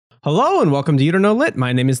Hello and welcome to You Don't Know Lit.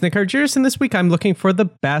 My name is Nick Argyris, and this week I'm looking for the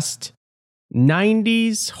best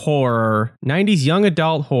 90s horror, 90s young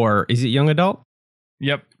adult horror. Is it young adult?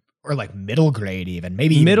 Yep. Or like middle grade even.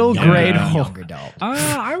 Maybe middle grade young adult.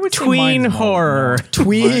 I would say Tween horror.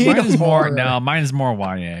 Tween Mine is more, horror. no, mine is more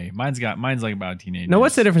YA. Mine's like about teenagers. Now,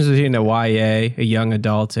 what's the difference between a YA, a young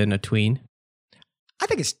adult, and a tween? I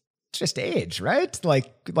think it's just age, right?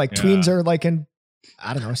 Like tweens are like in,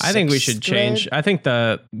 I don't know. I think we sixth should grade? change. I think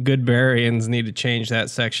the Goodbarians need to change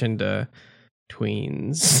that section to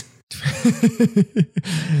tweens.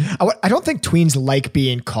 I don't think tweens like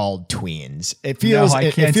being called tweens. It feels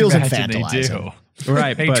it feels infantilizing.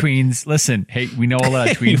 Right. Hey, but tweens, listen. Hey, we know a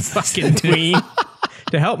lot of you tweens. fucking tween.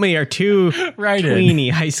 To help me are two Right in. tweeny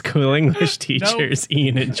high school English teachers,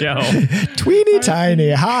 Ian and Joe. Tweeny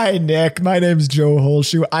tiny. Hi, Nick. My name's Joe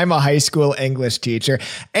Holshoe. I'm a high school English teacher.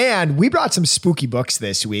 And we brought some spooky books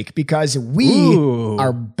this week because we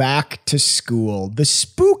are back to school. The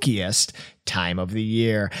spookiest time of the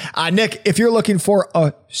year. Nick, if you're looking for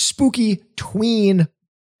a spooky tween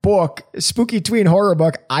book, spooky tween horror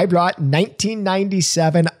book, I brought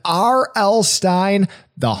 1997 R.L. Stine,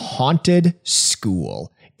 The Haunted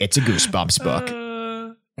School. It's a Goosebumps book.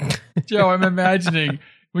 Joe, I'm imagining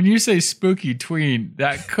when you say spooky tween,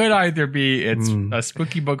 that could either be it's a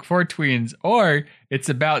spooky book for tweens or it's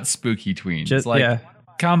about spooky tweens. Just, like,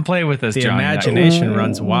 come play with us, The Johnny. imagination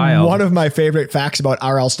runs wild. One of my favorite facts about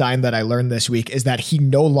R.L. Stine that I learned this week is that he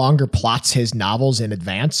no longer plots his novels in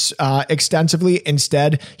advance extensively.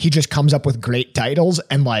 Instead, he just comes up with great titles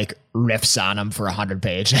and like riffs on them for 100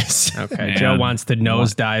 pages. Okay, Man. Joe wants to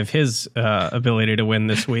nosedive his ability to win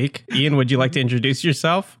this week. Ian, would you like to introduce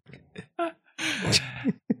yourself?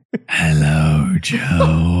 Hello,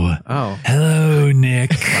 Joe. Oh. Hello,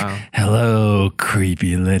 Nick. Wow. Hello,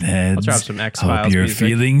 creepy lit heads. I'll drop some X-Files Hope you're music.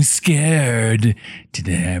 feeling scared.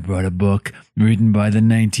 Today I brought a book written by the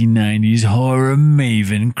 1990s horror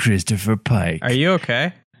maven Christopher Pike. Are you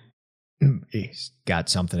okay? He's got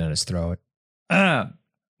something in his throat.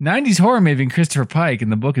 90s horror maven Christopher Pike,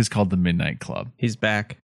 and the book is called The Midnight Club. He's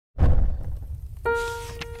back.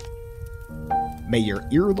 May your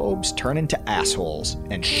earlobes turn into assholes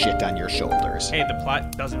and shit on your shoulders. Hey, the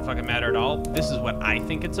plot doesn't fucking matter at all. This is what I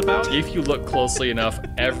think it's about. If you look closely enough,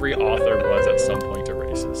 every author was at some point a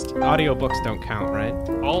racist. Audiobooks don't count, right?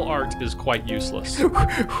 All art is quite useless. Who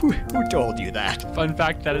told you that? Fun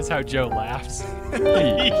fact, that is how Joe laughs.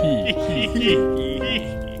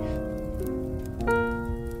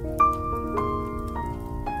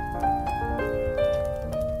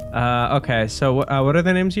 Okay, so what are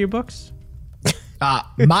the names of your books?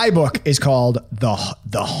 My book is called The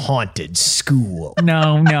Haunted School.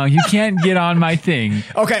 No, you can't get on my thing.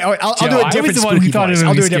 Okay, I'll Joe, do a I different was the one who spooky thought voice. it I'll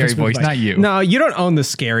would do be a a scary different voice, spooky not you. No, you don't own the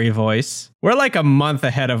scary voice. We're like a month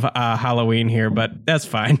ahead of Halloween here, but that's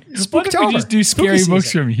fine. What if we just do scary Spooky books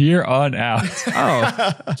season. from here on out?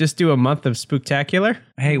 Oh, just do a month of spooktacular?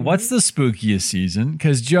 Hey, what's the spookiest season?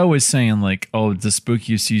 Because Joe was saying like, oh, the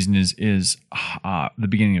spookiest season is the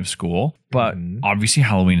beginning of school, but obviously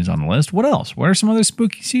Halloween is on the list. What else? What are some other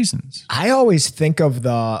spooky seasons? I always think of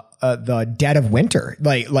the dead of winter,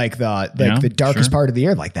 like the darkest sure. part of the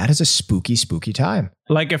year. Like that is a spooky time.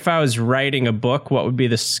 Like if I was writing a book, what would be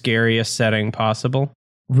the scariest setting possible?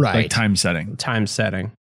 Right. Like time setting. Time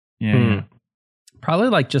setting. Yeah. Hmm. Probably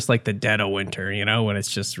like just like the dead of winter, you know, when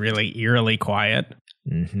it's just really eerily quiet.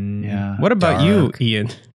 Mm-hmm. Yeah. What about Dark. you, Ian?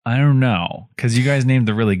 I don't know, because you guys named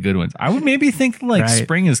the really good ones. I would maybe think like Right.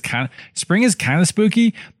 spring is kind of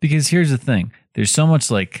spooky, because here's the thing: there's so much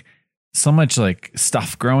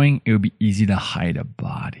stuff growing. It would be easy to hide a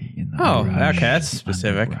body in the Oh, brush, okay, that's in the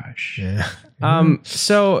specific. brush. Yeah.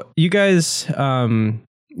 So you guys, did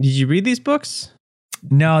you read these books?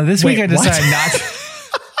 No, this Wait, week I decided not.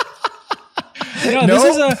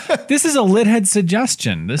 No, this is a lithead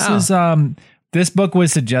suggestion. This book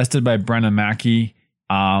was suggested by Brenna Mackey.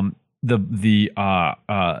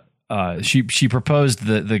 She proposed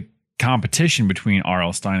the competition between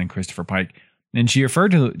R.L. Stine and Christopher Pike, and she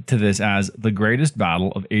referred to this as the greatest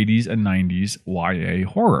battle of 80s and 90s YA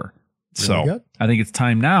horror. So good. I think it's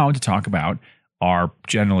time now to talk about our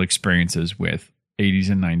general experiences with 80s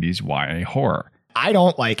and 90s YA horror. I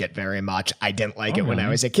don't like it very much. I didn't like it when I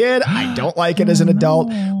really? was a kid. I don't like it as an adult.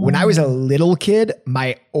 When I was a little kid,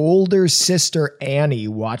 my older sister Annie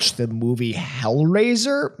watched the movie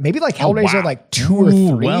Hellraiser. Maybe like Hellraiser wow. like 2 or 3.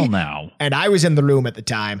 Well now. And I was in the room at the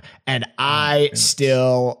time, and I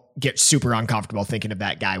still get super uncomfortable thinking of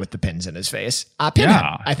that guy with the pins in his face. Pinhead,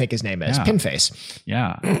 Yeah. I think his name is. Yeah. Pinface.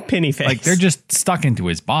 Yeah. Penny face. Like they're just stuck into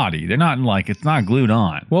his body. They're not like, it's not glued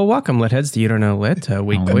on. Well, welcome, Litheads, to You Don't Know Lit, a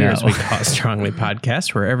week Oh, queer, no. as we call it, Strongly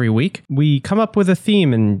podcast, where every week we come up with a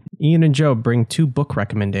theme and Ian and Joe bring 2 book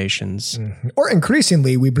recommendations. Or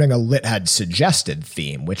increasingly, we bring a Lithead suggested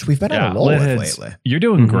theme, which we've been on a roll with Litheads, lately. you're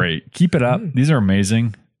doing great. Keep it up. These are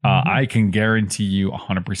amazing. I can guarantee you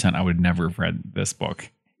 100% I would never have read this book.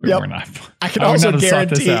 if Yep. we're not. I can would also not have sought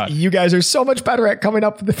this out. guarantee you guys are so much better at coming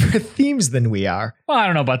up with the themes than we are. Well, I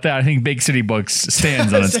don't know about that. I think Big City Books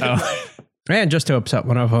stands on its own. And just to upset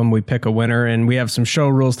one of them, we pick a winner, and we have some show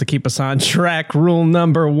rules to keep us on track. Rule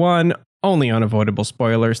number 1, only unavoidable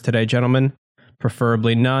spoilers today, gentlemen.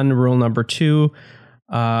 Preferably none. Rule number 2,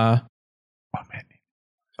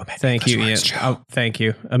 thank you, Ian. Oh, thank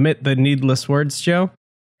you. Omit the needless words, Joe.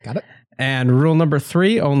 Got it. And rule number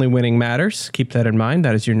 3, only winning matters. Keep that in mind.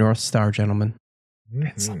 That is your North Star, gentlemen.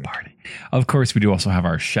 It's a party. Of course, we do also have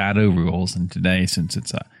our shadow rules. And today, since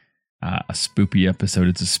it's a spoopy episode,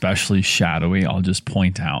 it's especially shadowy. I'll just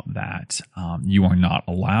point out that you are not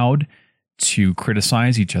allowed to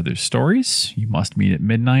criticize each other's stories. You must meet at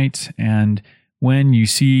midnight. And when you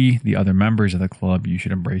see the other members of the club, you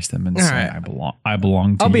should embrace them and All say, right. I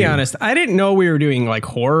belong to you. I'll be honest. I didn't know we were doing like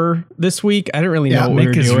horror this week. I didn't really know what we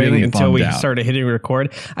were Nick is doing really until we bummed out. started hitting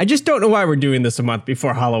record. I just don't know why we're doing this a month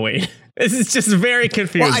before Halloween. This is just very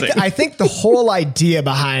confusing. Well, I think the whole idea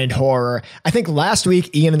behind horror, I think last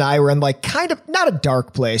week Ian and I were in like kind of not a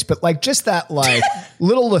dark place, but like just that like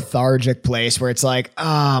little lethargic place where it's like,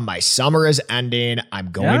 my summer is ending.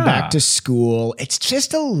 I'm going back to school. It's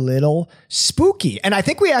just a little spooky. And I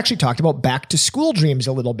think we actually talked about back to school dreams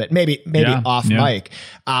a little bit, maybe off mic,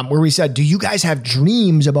 where we said, do you guys have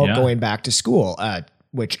dreams about going back to school?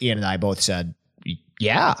 Which Ian and I both said,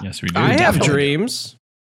 yeah. Yes, we do. I have definitely. dreams.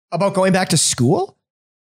 About going back to school?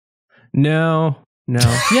 No.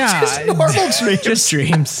 Yeah. Just normal dreams. Just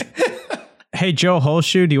dreams. Hey, Joe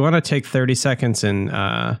Holshoe, do you want to take 30 seconds and,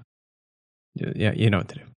 yeah, you know what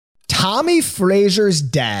to do. Tommy Frazier's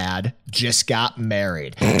dad just got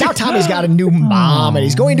married. Now Tommy's got a new mom and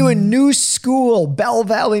he's going to a new school, Bell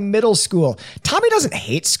Valley Middle School. Tommy doesn't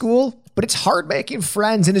hate school, but it's hard making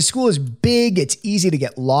friends and his school is big. It's easy to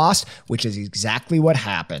get lost, which is exactly what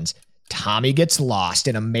happens. Tommy gets lost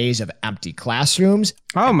in a maze of empty classrooms.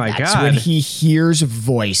 Oh my That's God. when he hears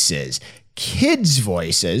voices. Kids'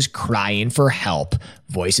 voices crying for help.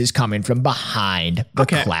 Voices coming from behind the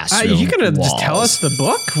classroom. You gonna just tell walls. us the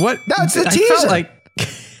book? What? That's the I teaser. felt like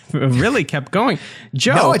it really kept going.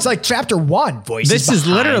 Joe, No, it's like chapter 1. Voices. this is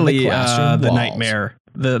behind literally the, classroom the walls. nightmare.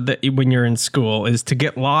 The when you're in school is to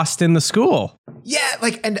get lost in the school. Yeah,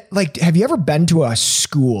 have you ever been to a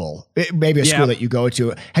school? Maybe a school that you go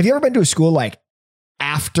to. Have you ever been to a school like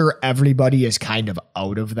after everybody is kind of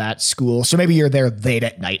out of that school? So maybe you're there late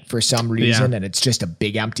at night for some reason and it's just a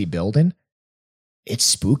big empty building. It's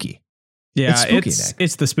spooky. Yeah, It's spooky,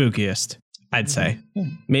 it's the spookiest, I'd say.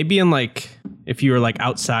 Maybe in like if you were like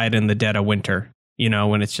outside in the dead of winter, you know,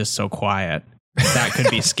 when it's just so quiet. That could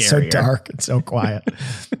be scarier. So dark and so quiet.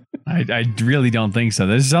 I really don't think so.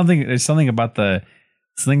 There's something about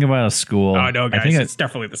a school. Oh no, guys, I think it's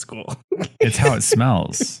definitely the school. it's how it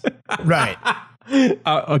smells. Right.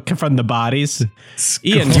 From the bodies.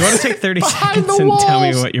 Ian, do you want to take 30 Behind seconds the and tell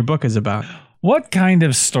me walls. what your book is about? What kind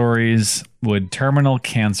of stories would terminal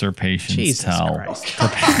cancer patients Jesus tell Christ. to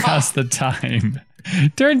pass the time?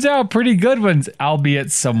 Turns out pretty good ones,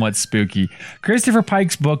 albeit somewhat spooky. Christopher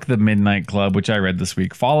Pike's book, The Midnight Club, which I read this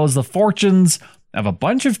week, follows the fortunes of a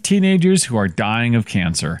bunch of teenagers who are dying of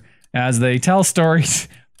cancer as they tell stories,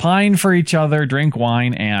 pine for each other, drink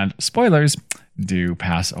wine, and, spoilers, do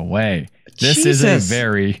pass away. This is a Jesus.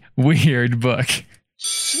 very weird book.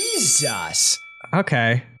 Jesus.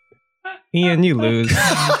 Okay. Ian, you lose.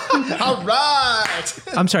 All right.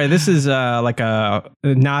 I'm sorry. This is like a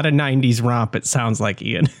not a 90s romp. It sounds like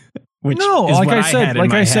Ian. Which No, is like what I had said, in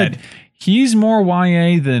my said, head. he's more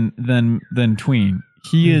YA than tween.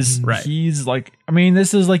 He is. Right. He's like. I mean,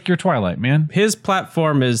 this is like your Twilight, man. His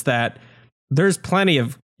platform is that there's plenty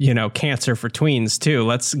of cancer for tweens too.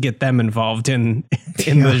 Let's get them involved in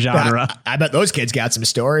the genre. I bet those kids got some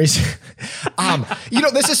stories.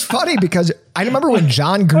 This is funny because I remember when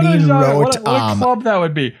John Green wrote. What a club that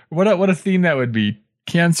would be. What a theme that would be.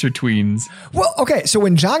 Cancer tweens. Well, okay, so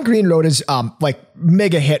when John Green wrote his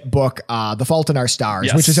mega hit book, The Fault in Our Stars,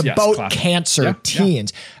 Yes, which is yes, about classic. cancer Yeah,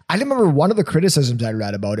 teens, I remember one of the criticisms I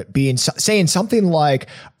read about it being saying something like,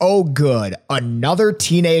 "Oh, good, another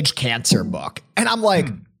teenage cancer book," and I'm like.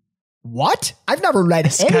 What? I've never read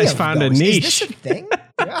This any guy's of found a those. niche. Is this a thing?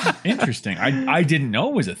 Yeah. Interesting. I didn't know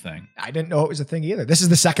it was a thing. I didn't know it was a thing either. This is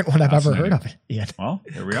the second one I've ever heard of it. Ian. Well,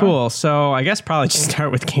 here we are. Cool. So I guess probably just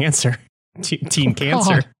start with cancer. Teen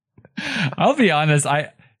cancer. I'll be honest.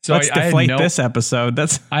 Let's deflate this episode.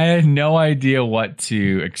 I had no idea what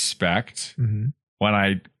to expect Mm-hmm.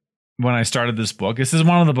 when I started this book. This is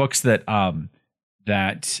one of the books that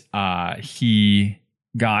he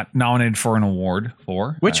got nominated for an award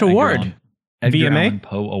for. Which award? Edgar VMA? Allan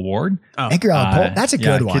Poe Award. Oh. Edgar Allan Poe. That's a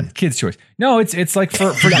good one. Kids' Choice. No, it's like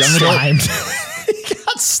for He got young adults. slimed. He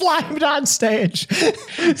got slimed on stage.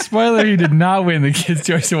 Spoiler: he did not win the Kids'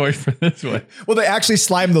 Choice Award for this one. Well, they actually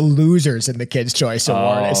slimed the losers in the Kids' Choice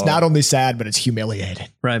Award. It's Oh. not only sad, but it's humiliating.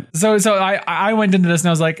 Right. So I went into this and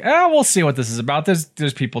I was like, we'll see what this is about.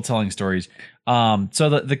 There's people telling stories. So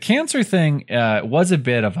the cancer thing was a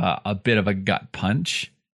bit of a gut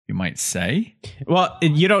punch, you might say. Well,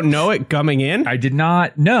 you don't know it coming in? I did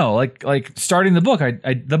not know. Like starting the book,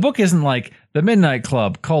 the book isn't like The Midnight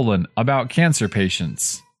Club, about cancer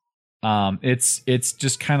patients. It's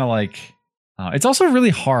just kind of like, it's also really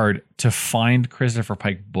hard to find Christopher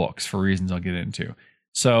Pike books for reasons I'll get into.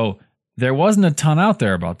 So there wasn't a ton out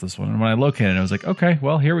there about this one. And when I located it, I was like, okay,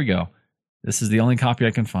 well, here we go. This is the only copy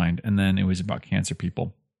I can find. And then it was about cancer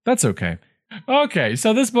people. That's okay. Okay,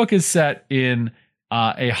 so this book is set in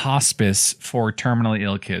a hospice for terminally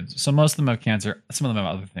ill kids. So most of them have cancer. Some of them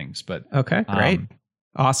have other things, but Okay, great.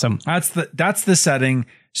 Awesome. that's the setting.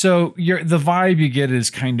 So the vibe you get is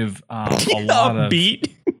kind of a lot of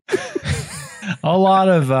Upbeat. a lot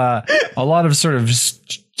of sort of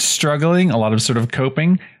struggling, a lot of sort of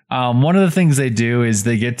coping. One of the things they do is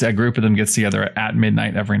a group of them gets together at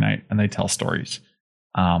midnight every night and they tell stories.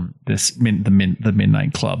 The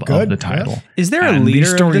Midnight Club Good, of the title. Is there a And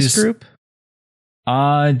these leader of this stories- group?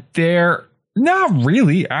 They're not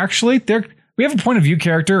really, actually. We have a point of view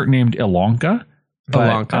character named Ilonka.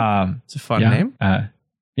 Ilonka. It's a fun name.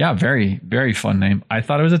 Yeah, very, very fun name. I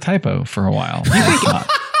thought it was a typo for a while.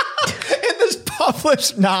 In this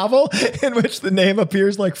published novel in which the name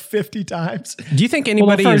appears like 50 times. Do you think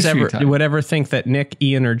anybody first few times. would ever think that Nick,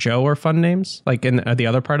 Ian, or Joe are fun names? Like in the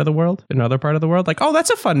other part of the world? In another part of the world? Like, oh, that's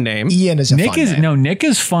a fun name. Ian is a Nick fun is name. Nick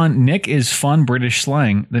is fun. Nick is fun British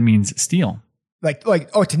slang that means steal. Like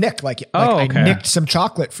to Nick. Like Oh, I okay. nicked some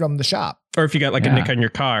chocolate from the shop. Or if you got like a Yeah. nick on your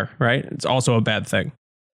car, right? It's also a bad thing.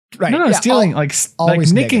 Right. No, yeah, stealing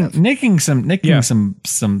always nicking negative.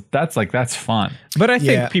 some. That's fun. But I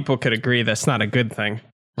think Yeah. people could agree that's not a good thing,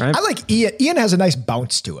 right? I like Ian. Ian has a nice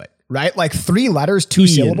bounce to it, right? Like 3 letters, 2 Ian.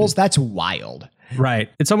 syllables. That's wild. Right.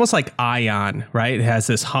 It's almost like Ion, right? It has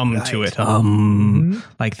this hum to Right. it.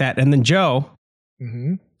 Like that. And then Joe.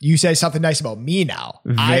 Mm-hmm. You say something nice about me now.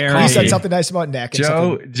 You Very. said something nice about Nick. and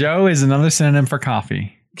something- Joe is another synonym for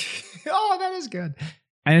coffee. Oh, that is good.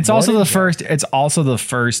 And it's Morning, also Joe. it's also the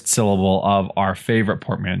first syllable of our favorite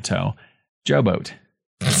portmanteau, Joeboat.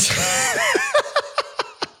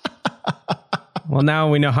 Well, now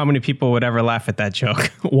we know how many people would ever laugh at that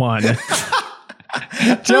joke. One. Joe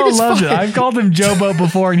it's loves it. fine. I've called him Joeboat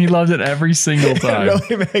before and he loves it every single time. It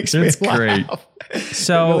really makes It's me great. laugh.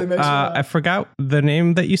 So really makes me laugh. I forgot the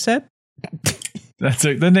name that you said. That's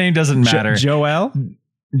it. The name doesn't matter. Joelle.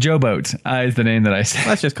 Joeboat is the name that I said.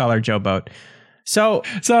 Let's just call her Joe Boat. So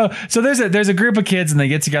So there's a group of kids and they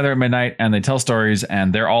get together at midnight and they tell stories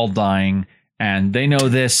and they're all dying and they know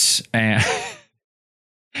this and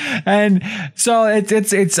and so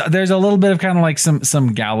it's there's a little bit of kind of like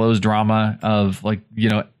some gallows drama of like, you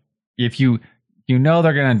know, if you know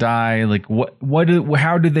they're gonna die, like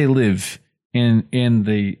how do they live in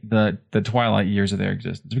the twilight years of their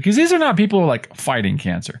existence? Because these are not people who are like fighting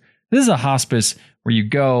cancer. This is a hospice where you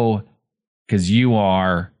go because you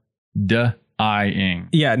are dying.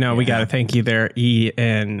 yeah, no, we got to thank you there,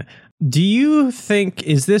 Ian. Do you think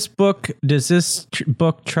does this book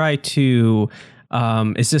try to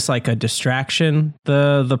is this like a distraction,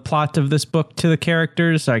 the plot of this book to the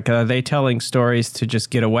characters? Like, are they telling stories to just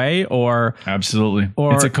get away, or Absolutely.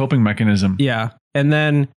 Or- It's a coping mechanism. yeah? And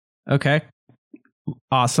then, okay,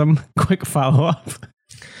 awesome. Quick follow up.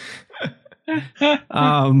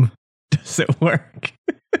 Does it work?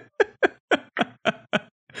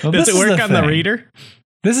 Well, Does this it is work on the thing. reader?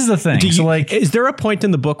 This is the thing. So like, is there a point in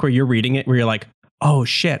the book where you're reading it where you're like, oh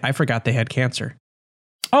shit, I forgot they had cancer?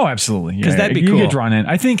 oh, absolutely. Yeah, 'Cause that'd be you cool. get drawn in.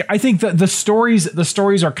 I think that the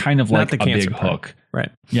stories are kind of Not like the a cancer big part. hook. Right.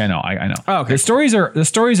 Yeah, no, I know. Oh, okay. The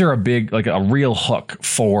stories are a big, like a real hook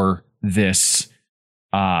for this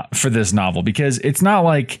novel, because it's not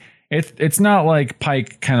like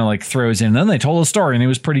Pike kind of like throws in and then they told a story and it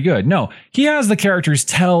was pretty good. No, he has the characters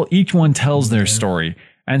each one tells their story.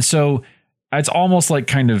 And so it's almost like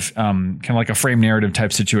kind of like a frame narrative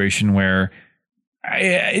type situation where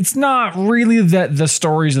it's not really that the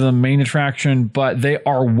stories are the main attraction, but they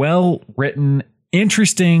are well written,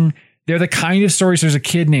 interesting. They're the kind of stories. There's a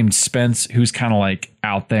kid named Spence who's kind of like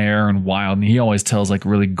out there and wild, and he always tells like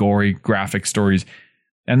really gory, graphic stories.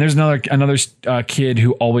 And there's another kid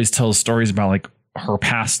who always tells stories about like her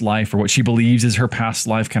past life or what she believes is her past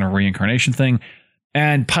life, kind of reincarnation thing.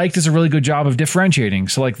 And Pike does a really good job of differentiating.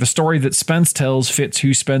 So like the story that Spence tells fits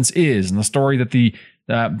who Spence is, and the story that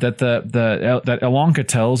that Ilonka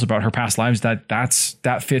tells about her past lives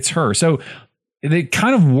that fits her. So it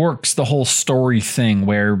kind of works the whole story thing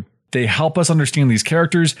where they help us understand these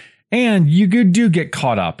characters, and you do get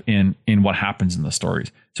caught up in what happens in the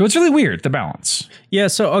stories. So it's really weird, the balance. Yeah.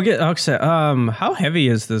 So how heavy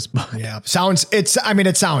is this book? Yeah. It sounds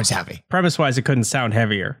heavy. Premise wise, it couldn't sound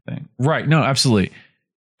heavier. Right. No, absolutely.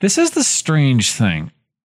 This is the strange thing.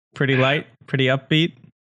 Pretty light, pretty upbeat.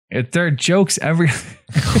 There are jokes every.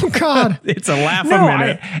 Oh God! It's a laugh a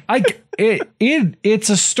minute. It's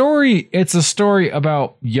a story. It's a story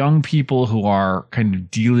about young people who are kind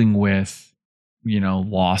of dealing with,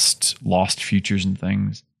 lost futures and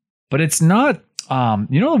things. But it's not.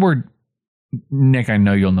 The word, Nick. I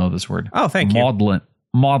know you'll know this word. Oh, thank you. Maudlin.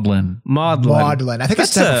 I think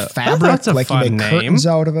it's a fabric. That's a like fun you make name. curtains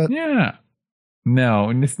out of it. Yeah. No,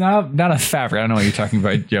 and it's not a fabric. I don't know what you're talking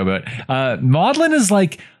about, Joe, but maudlin is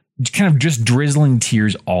like kind of just drizzling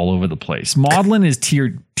tears all over the place. Maudlin is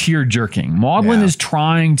tear jerking. Maudlin is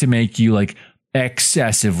trying to make you like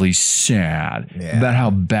excessively sad about how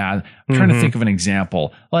bad. I'm trying to think of an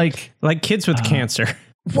example. Like kids with cancer.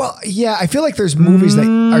 Well, yeah, I feel like there's movies that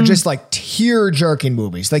are just like tear-jerking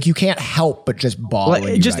movies. Like you can't help but just bawl.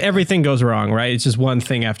 Everything goes wrong, right? It's just one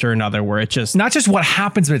thing after another where it just... Not just what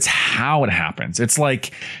happens, but it's how it happens. It's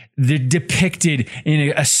like they're depicted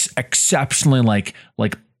in exceptionally like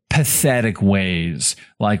pathetic ways,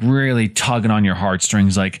 like really tugging on your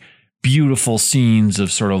heartstrings, like beautiful scenes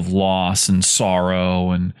of sort of loss and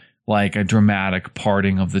sorrow and like a dramatic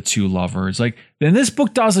parting of the two lovers. Like, then this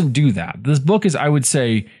book doesn't do that. This book is, I would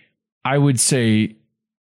say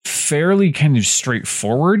fairly kind of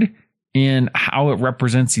straightforward in how it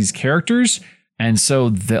represents these characters. And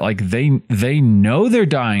so that like they know they're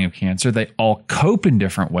dying of cancer. They all cope in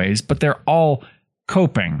different ways, but they're all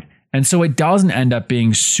coping. And so it doesn't end up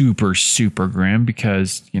being super, super grim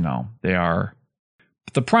because, they are.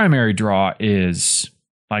 But the primary draw is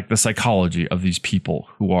like the psychology of these people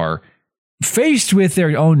who are faced with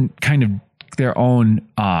their own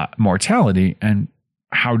mortality, and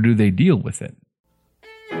how do they deal with it?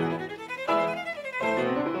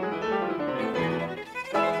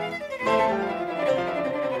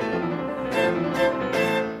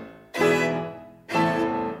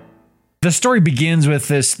 The story begins with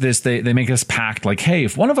this they make this pact like, hey,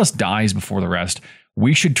 if one of us dies before the rest,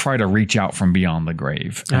 we should try to reach out from beyond the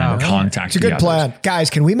grave and contact. It's a good plan. Guys,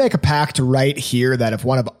 can we make a pact right here that if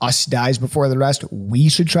one of us dies before the rest, we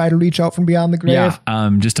should try to reach out from beyond the grave?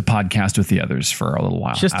 Yeah, just to podcast with the others for a little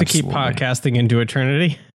while. Just to keep podcasting into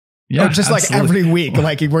eternity. Yeah, just like every week,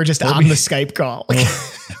 like we're just on the Skype call.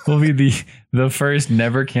 We'll be the first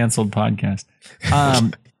never canceled podcast.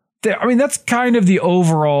 That's kind of the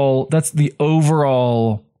overall. That's the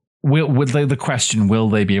overall. The question, will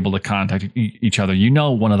they be able to contact each other?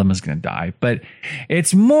 One of them is going to die, but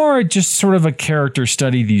it's more just sort of a character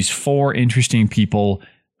study. These four interesting people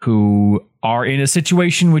who are in a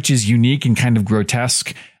situation which is unique and kind of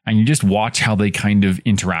grotesque, and you just watch how they kind of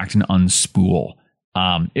interact and unspool.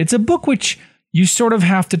 It's a book which you sort of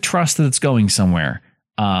have to trust that it's going somewhere.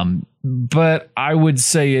 But I would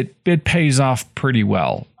say it pays off pretty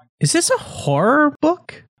well. Is this a horror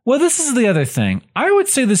book? Well, this is the other thing. I would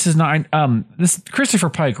say this is not. This Christopher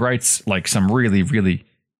Pike writes like some really, really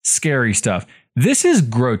scary stuff. This is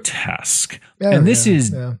grotesque, and this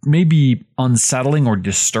is maybe unsettling or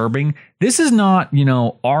disturbing. This is not,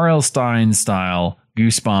 R.L. Stine style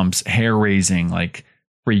Goosebumps, hair raising, like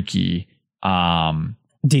freaky,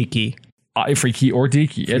 deaky. Freaky or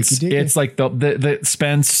deaky. It's like the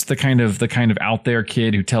Spence, the kind of out there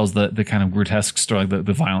kid who tells the kind of grotesque story, like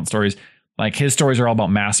the violent stories. Like his stories are all about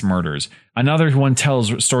mass murders. Another one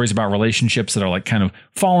tells stories about relationships that are like kind of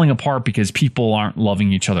falling apart because people aren't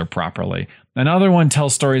loving each other properly. Another one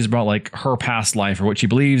tells stories about like her past life or what she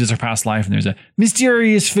believes is her past life. And there's a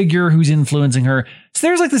mysterious figure who's influencing her. So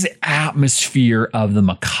there's like this atmosphere of the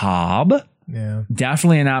macabre. Yeah.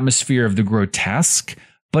 Definitely an atmosphere of the grotesque,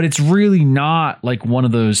 but it's really not like one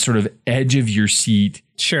of those sort of edge of your seat,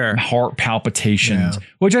 heart palpitations,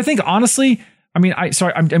 which I think honestly,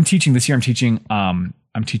 I'm teaching this year. I'm teaching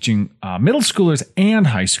I'm teaching middle schoolers and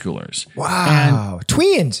high schoolers. Wow.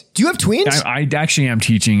 Tweens. Do you have tweens? I actually am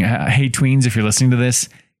teaching. Hey, tweens, if you're listening to this,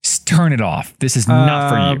 turn it off. This is not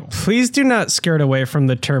for you. Please do not skirt away from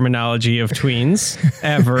the terminology of tweens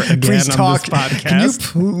ever again Please on this podcast. Can you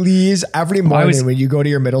please, every morning when you go to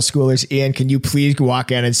your middle schoolers, Ian, can you please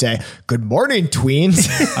walk in and say, good morning, tweens?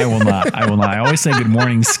 I will not. I always say good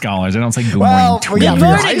morning, scholars. I don't say good Well, morning, tweens. yeah, for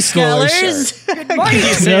your high schoolers, sure. Can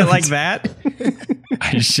you say it like that?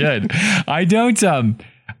 I should.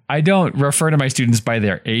 I don't refer to my students by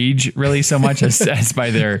their age really so much as by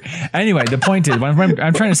their. Anyway, the point is, what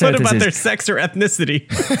I'm trying to say What with about this their is, sex or ethnicity?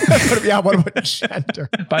 Yeah, what about gender?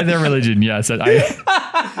 by their religion, yes.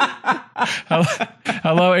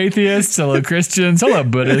 Hello, atheists. Hello, Christians. Hello,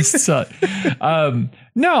 Buddhists.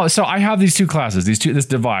 No, so I have these two classes, this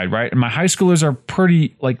divide, right? And my high schoolers are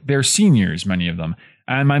pretty, like, they're seniors, many of them.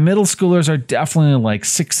 And my middle schoolers are definitely like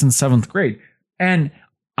 6th and 7th grade. And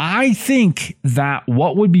I think that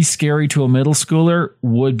what would be scary to a middle schooler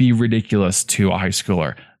would be ridiculous to a high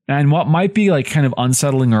schooler. And what might be like kind of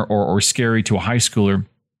unsettling or scary to a high schooler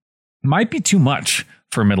might be too much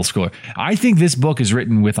for a middle schooler. I think this book is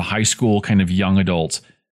written with a high school kind of young adult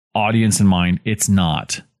audience in mind. It's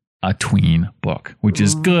not a tween book, which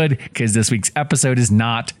is good because this week's episode is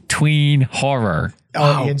not tween horror.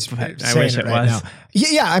 Oh, Ian's I saying wish it was. now.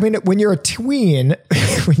 Yeah, I mean, when you're a tween,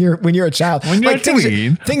 when you're a child, When you're like, a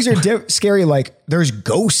tween. things are scary. Like there's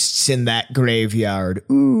ghosts in that graveyard.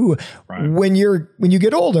 Ooh. Right. When you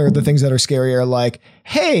get older, the things that are scary are like,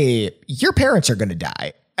 hey, your parents are going to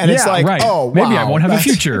die. And it's like, right. oh, maybe I wow, won't have a that's-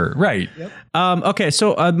 future. Right. Okay,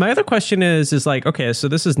 so my other question is like, okay, so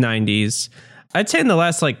this is 90s. I'd say in the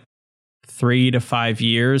last like 3 to 5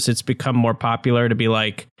 years, it's become more popular to be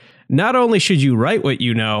like, not only should you write what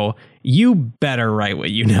you know, you better write what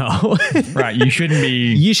you know. Right. You shouldn't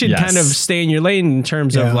be. You should yes. kind of stay in your lane in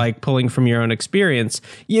terms of like pulling from your own experience,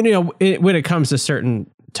 you know, when it comes to certain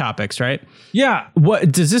topics, right? Yeah. What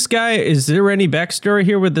does this guy, is there any backstory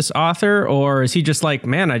here with this author, or is he just like,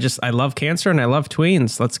 man, I love cancer and I love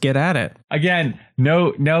tweens. Let's get at it. Again,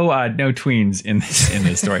 no tweens in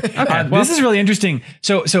this story. This is really interesting.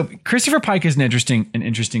 So Christopher Pike is an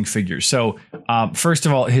interesting figure. So first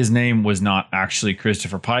of all, his name was not actually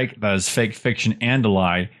Christopher Pike. That is fake fiction and a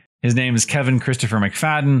lie. His name is Kevin Christopher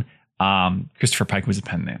McFadden. Christopher Pike was a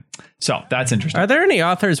pen name. So that's interesting. Are there any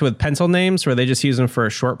authors with pencil names where they just use them for a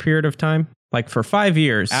short period of time? Like for 5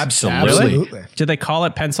 years? Absolutely. Do they call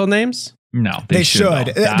it pencil names? No, They should.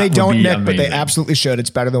 though. That They would don't, be Nick, but they amazing. absolutely should. It's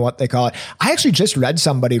better than what they call it. I actually just read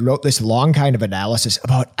somebody wrote this long kind of analysis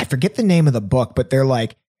about, I forget the name of the book, but they're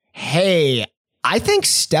like, hey, I think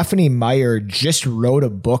Stephanie Meyer just wrote a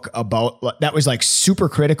book about that was like super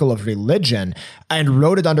critical of religion and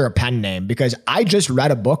wrote it under a pen name, because I just read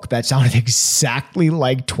a book that sounded exactly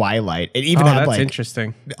like Twilight. It even had that's like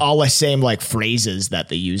interesting. all the same like phrases that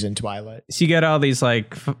they use in Twilight. So you get all these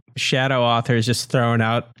like shadow authors just throwing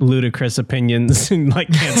out ludicrous opinions and like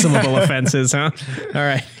cancelable offenses, huh? All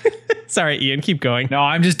right. Sorry, Ian, keep going. No,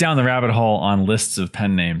 I'm just down the rabbit hole on lists of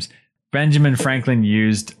pen names. Benjamin Franklin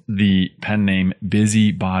used the pen name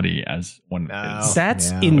Busybody as one of his.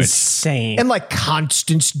 That's insane. And like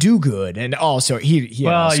Constance Dogood, and also he had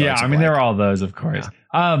all Well, sorts yeah, of, I mean, like- there are all those, of course.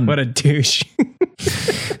 What a douche.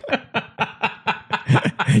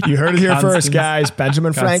 You heard it here first, Constance- guys.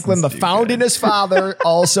 Benjamin Franklin, the Constance founding father,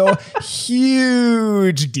 also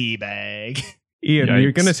huge D-bag. Ian, Yikes.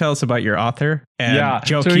 you're going to tell us about your author, and Yeah,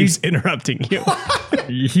 Joe so keeps interrupting you.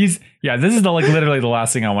 This is literally the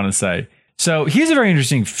last thing I want to say. So he's a very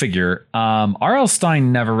interesting figure. R.L.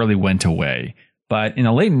 Stine never really went away, but in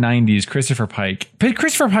the late 90s, Christopher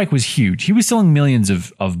Pike was huge. He was selling millions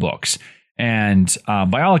of books. And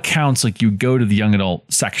by all accounts, like you go to the young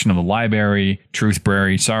adult section of the library,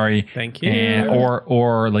 Truthbrary, sorry. Thank you. And,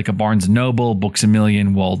 or like a Barnes & Noble, Books A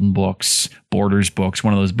Million, Walden Books, Borders Books,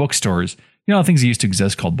 one of those bookstores. You know, things that used to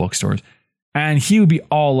exist called bookstores. And he would be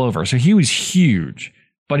all over. So he was huge.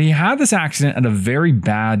 But he had this accident at a very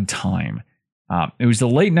bad time. It was the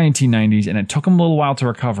late 1990s, and it took him a little while to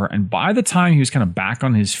recover. And by the time he was kind of back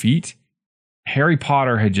on his feet, Harry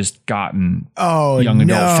Potter had just gotten young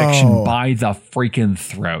adult fiction by the freaking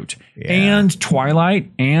throat. Yeah. And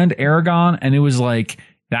Twilight and Aragon. And it was like,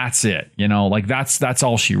 that's it. You know, like that's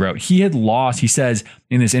all she wrote. He had lost, he says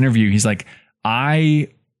in this interview, he's like,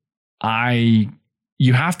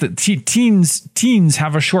 you have to, teens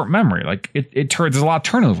have a short memory. Like there's a lot of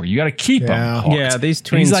turnover. You got to keep them hooked. Yeah, these And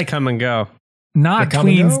tweens he's like, come and go. not They come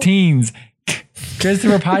and tweens, go? teens.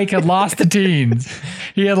 Christopher Pike had lost the teens.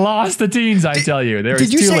 He had lost the teens, I tell you. There was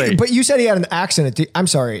Did you too say? late. But you said he had an accident. I'm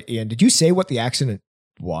sorry, Ian. Did you say what the accident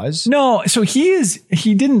was? No, so he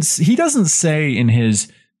doesn't say in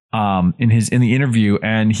the interview,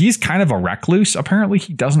 and he's kind of a recluse. Apparently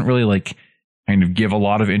he doesn't really like kind of give a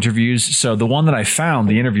lot of interviews. So the one that I found,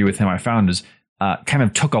 the interview with him I found is kind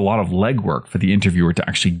of took a lot of legwork for the interviewer to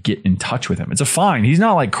actually get in touch with him. It's a fine. He's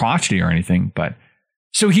not like crotchety or anything, but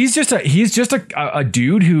so he's just a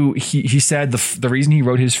dude who he said the reason he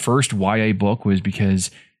wrote his first YA book was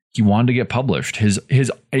because he wanted to get published.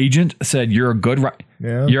 His agent said, you're a good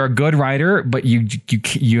writer, but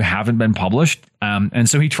you haven't been published. And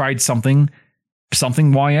so he tried something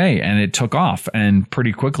YA, and it took off. And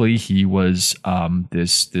pretty quickly he was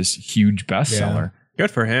this huge bestseller.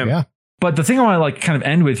 Good for him. Yeah. But the thing I want to like kind of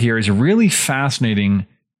end with here is a really fascinating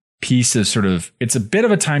piece of sort of, it's a bit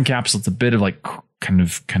of a time capsule. It's a bit of like kind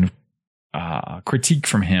of critique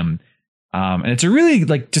from him. And it's a really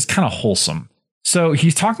like just kind of wholesome. So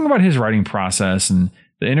he's talking about his writing process, and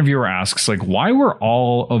the interviewer asks, like, why were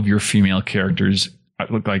all of your female characters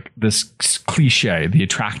look like this cliche, the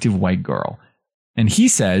attractive white girl? And he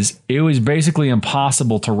says it was basically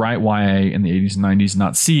impossible to write YA in the 80s and 90s and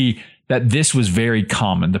not see that this was very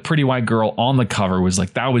common. The pretty white girl on the cover was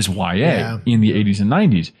like, that was YA in the 80s and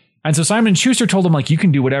 90s. And so Simon & Schuster told him, like, you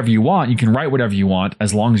can do whatever you want. You can write whatever you want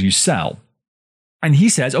as long as you sell. And he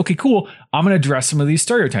says, okay, cool. I'm going to address some of these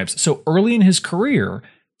stereotypes. So early in his career,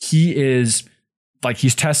 he's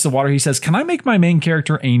tested the water. He says, can I make my main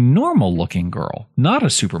character a normal looking girl, not a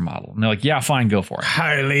supermodel? And they're like, yeah, fine, go for it.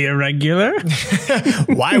 Highly irregular.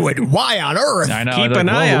 Why on earth? I know. Keep an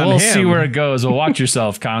eye on him. We'll see where it goes. Well, watch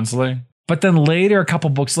yourself, counselor. But then later, a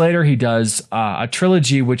couple books later, he does a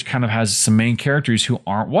trilogy, which kind of has some main characters who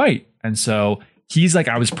aren't white. And so he's like,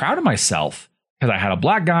 I was proud of myself because I had a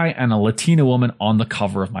black guy and a Latina woman on the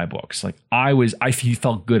cover of my books. Like he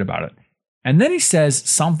felt good about it. And then he says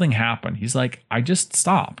something happened. He's like, I just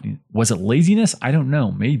stopped. Was it laziness? I don't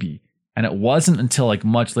know, maybe. And it wasn't until like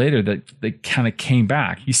much later that they kind of came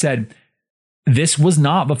back. He said, this was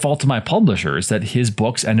not the fault of my publishers that his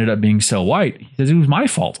books ended up being so white. He says it was my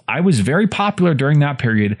fault. I was very popular during that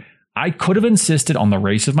period. I could have insisted on the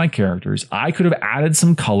race of my characters. I could have added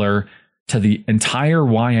some color to the entire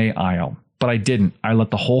YA aisle, but I didn't. I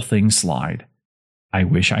let the whole thing slide. I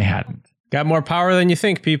wish I hadn't. Got more power than you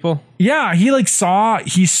think, people. Yeah, he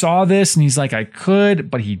saw this and he's like, I could,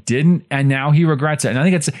 but he didn't, and now he regrets it. And I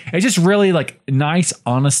think it's just really like nice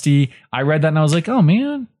honesty. I read that and I was like, oh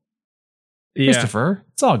man, Christopher,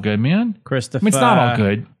 it's all good, man. Christopher, I mean, it's not all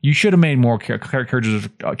good. You should have made more characters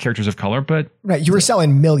of color, but right, you were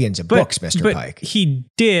selling millions of books, Mr. Pike. He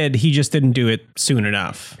did. He just didn't do it soon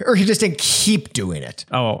enough, or he just didn't keep doing it.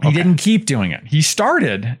 Oh, okay. He didn't keep doing it. He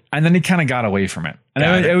started, and then he kind of got away from it.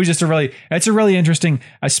 And it was just it's a really interesting,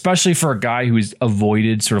 especially for a guy who's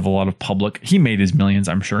avoided sort of a lot of public. He made his millions.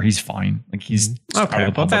 I'm sure he's fine. Like he's okay.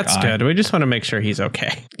 Well, that's good. We just want to make sure he's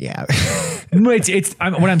okay. Yeah.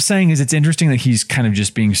 What I'm saying is it's interesting that he's kind of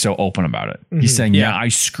just being so open about it. Mm-hmm. He's saying, yeah, I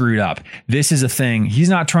screwed up. This is a thing. He's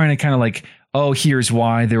not trying to kind of like, oh, here's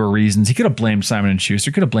why there were reasons. He could have blamed Simon &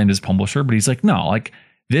 Schuster, could have blamed his publisher, but he's like, no, like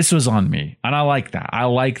this was on me. And I like that. I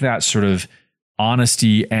like that sort of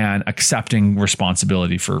honesty and accepting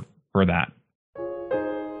responsibility for that.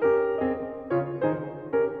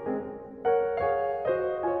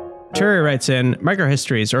 Terry writes in,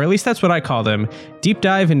 microhistories, or at least that's what I call them, deep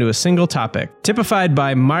dive into a single topic. Typified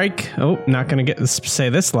by Mike, not going to say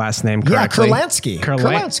this last name correctly. Yeah,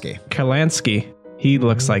 Kurlansky. Kurlansky. He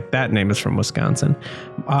looks like that name is from Wisconsin.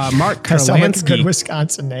 Mark Kurlansky. Good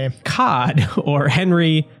Wisconsin name. Cod, or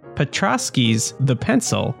Henry Petrosky's The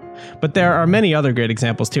Pencil. But there are many other great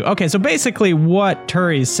examples too. Okay, so basically what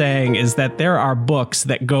Turi's saying is that there are books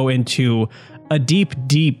that go into a deep,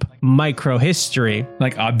 deep microhistory.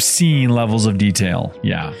 Like obscene levels of detail.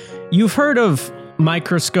 Yeah. You've heard of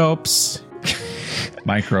microscopes.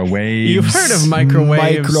 Microwaves. You've heard of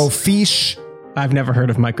microwaves. Microfiche. I've never heard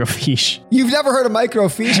of microfiche. You've never heard of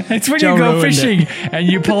microfiche? It's when you go fishing and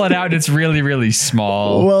you pull it out and it's really, really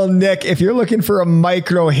small. Well, Nick, if you're looking for a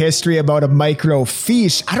micro history about a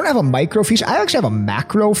microfiche, I don't have a microfiche. I actually have a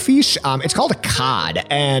macrofiche. It's called a cod.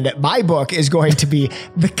 And my book is going to be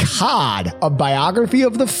The Cod, a biography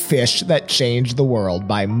of the fish that changed the world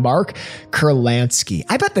by Mark Kurlansky.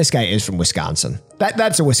 I bet this guy is from Wisconsin.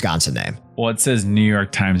 That's a Wisconsin name. Well, it says New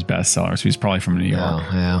York Times bestseller, so he's probably from New York. Oh,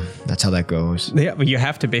 yeah. That's how that goes. Yeah, but you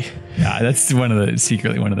have to be. Yeah, that's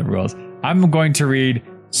secretly one of the rules. I'm going to read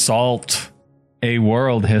Salt, A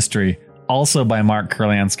World History, also by Mark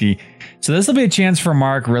Kurlansky. So this will be a chance for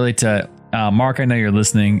Mark really to, Mark, I know you're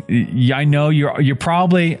listening. I know you're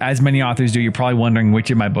probably, as many authors do, you're probably wondering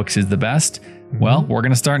which of my books is the best. Mm-hmm. Well, we're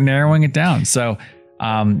going to start narrowing it down. So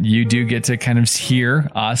you do get to kind of hear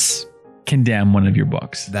us condemn one of your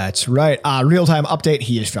books. That's right. Real-time update.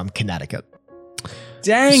 He is from Connecticut.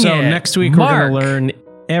 Dang So it. next week Mark. we're going to learn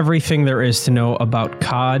everything there is to know about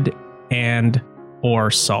cod and or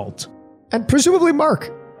salt. And presumably Mark.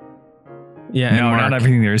 Yeah, and No, Mark. not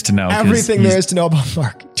everything there is to know. 'cause Everything he's- there is to know about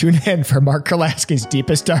Mark. Tune in for Mark Krolaski's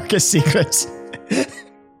deepest, darkest secrets.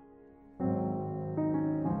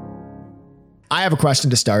 I have a question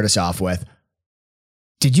to start us off with.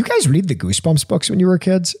 Did you guys read the Goosebumps books when you were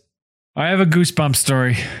kids? I have a Goosebumps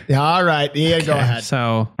story. Yeah, all right. Ian, go ahead.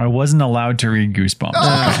 So I wasn't allowed to read Goosebumps.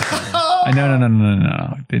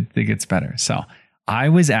 No. It gets better. So I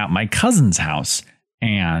was at my cousin's house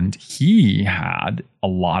and he had a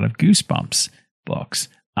lot of Goosebumps books.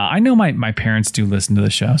 I know my parents do listen to the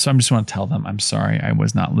show, so I just want to tell them I'm sorry I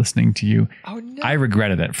was not listening to you. Oh, no. I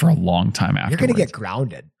regretted it for a long time afterwards. You're going to get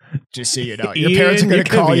grounded. Just so you know. Your parents are going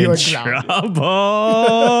to call you and ground you.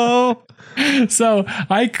 trouble. So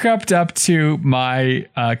I crept up to my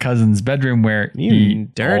cousin's bedroom where You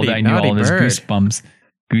dirty, I knew naughty all of his bird.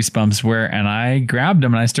 goosebumps were, and I grabbed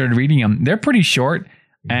them and I started reading them. They're pretty short,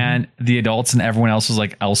 and the adults and everyone else was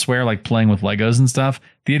like elsewhere, like playing with Legos and stuff.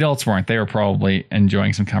 The adults weren't. They were probably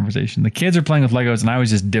enjoying some conversation. The kids are playing with Legos, and I was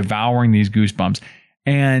just devouring these Goosebumps.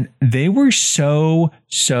 And they were so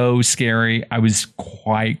scary. I was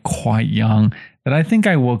quite young that I think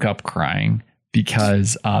I woke up crying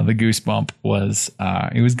because the goosebump was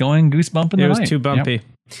it was going goosebump in the It was night. too bumpy.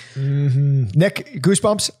 Yep. Nick,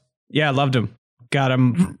 Goosebumps? Yeah, I loved him. Got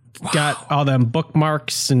him. Got all them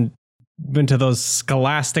bookmarks and went to those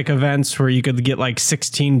Scholastic events where you could get like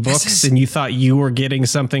 16 books and you thought you were getting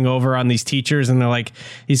something over on these teachers. And they're like,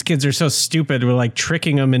 these kids are so stupid. We're like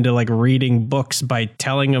tricking them into like reading books by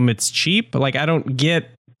telling them it's cheap. Like, I don't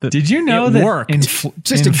get Did you know it that worked. in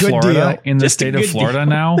Just in a good Florida, deal. in the Just a state of good Florida deal.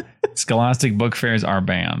 now, Scholastic book fairs are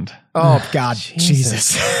banned. Oh, God.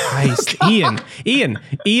 Jesus. Christ.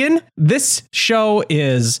 Ian, this show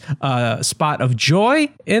is a spot of joy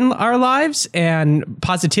in our lives and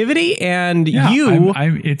positivity. And you.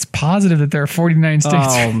 It's positive that there are 49 states.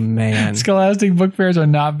 Oh, man. Scholastic book fairs are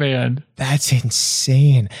not banned. That's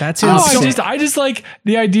insane. That's Oh, insane. I just like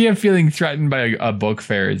the idea of feeling threatened by a book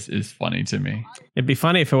fair is funny to me. It'd be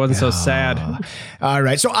funny if it wasn't so sad. All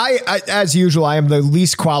right. So I, as usual, I am the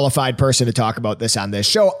least qualified person to talk about this on this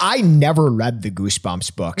show. I never read the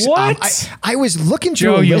Goosebumps books. What? I was looking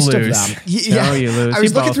through Joe, a you list lose. of them. Joe, you lose. I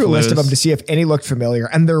was You looking both through a list of lose. them to see if any looked familiar.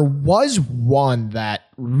 And there was one that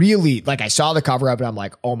really, like, I saw the cover of it. I'm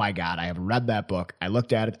like, oh my God, I have read that book. I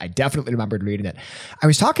looked at it. I definitely remembered reading it. I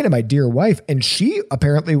was talking to my dear wife, and she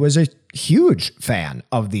apparently was a huge fan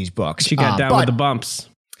of these books. She got down but with the bumps.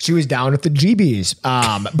 she was down with the GBs.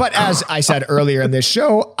 But as I said earlier in this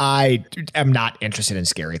show, I am not interested in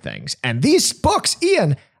scary things. And these books,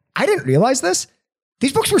 Ian, I didn't realize this.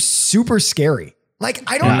 These books were super scary. Like,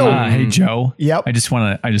 I don't know. Hey Joe. Yep. I just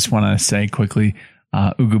want to say quickly,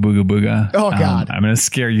 ooga booga booga. Oh, God. I'm going to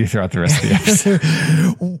scare you throughout the rest of the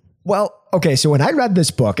episode. Well, okay. So when I read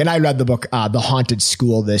this book, and I read the book, The Haunted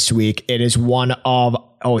School this week, it is one of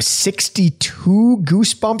 62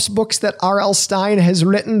 Goosebumps books that R.L. Stine has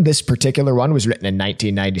written. This particular one was written in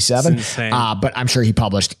 1997. It's insane. But I'm sure he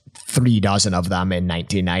published 3 dozen of them in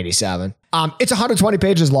 1997. It's 120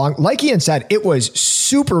 pages long. Like Ian said, it was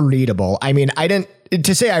super readable. I mean,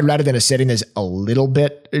 to say I read it in a sitting is a little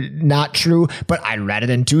bit not true, but I read it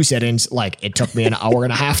in 2 sittings. Like, it took me an hour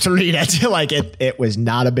and a half to read it. Like, it was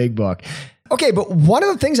not a big book. Okay, but one of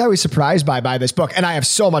the things I was surprised by this book, and I have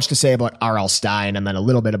so much to say about R.L. Stine and then a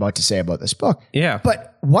little bit about to say about this book. Yeah.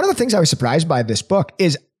 But one of the things I was surprised by this book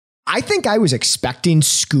is I think I was expecting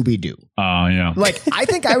Scooby-Doo. Oh, yeah. Like, I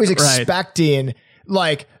think I was expecting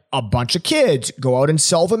like a bunch of kids go out and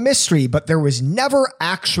solve a mystery, but there was never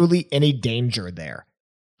actually any danger there.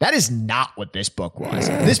 That is not what this book was.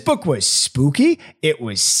 This book was spooky. It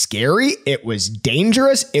was scary. It was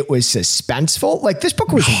dangerous. It was suspenseful. Like, this book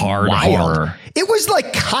was Hard wild. horror. It was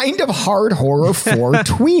like kind of hard horror for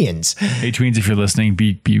tweens. Hey, tweens, if you're listening,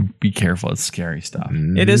 be careful. It's scary stuff.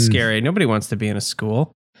 It is scary. Nobody wants to be in a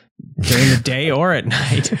school during the day or at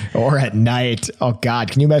night. Or at night. Oh, God.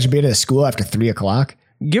 Can you imagine being at a school after 3 o'clock?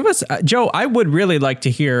 Give us, Joe, I would really like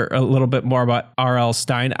to hear a little bit more about R.L.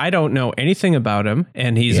 Stine. I don't know anything about him,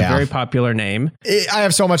 and he's a very popular name. I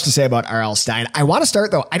have so much to say about R.L. Stine. I want to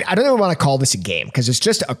start, though. I don't even want to call this a game because it's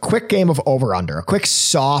just a quick game of over-under, a quick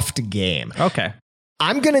soft game. Okay,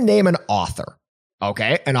 I'm going to name an author,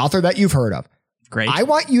 okay? An author that you've heard of. great. I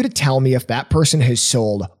want you to tell me if that person has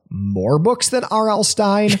sold more books than R.L.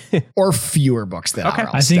 Stein or fewer books than R.L.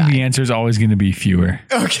 Stein? I think the answer is always going to be fewer.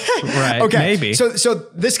 Okay. Right. Okay. Maybe. So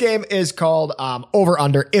this game is called Over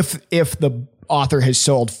Under. If the author has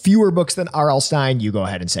sold fewer books than R.L. Stein, you go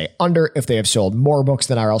ahead and say under. If they have sold more books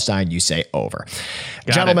than R.L. Stein, you say over.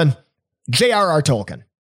 Gentlemen, J.R.R. Tolkien.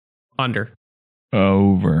 Under.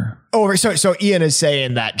 Over. So Ian is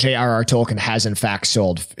saying that J.R.R. Tolkien has in fact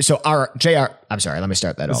sold. So I'm sorry, let me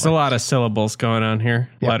start that There's over. a lot of syllables going on here.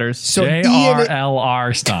 Letters. So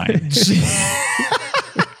J.R.L.R. Stein.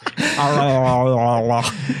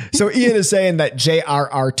 So Ian is saying that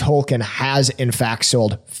J.R.R. Tolkien has in fact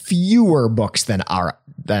sold fewer books than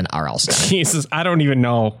R.L. Stein. Jesus, I don't even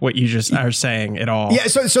know what you just are saying at all. Yeah,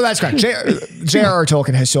 so that's correct. J.R.R.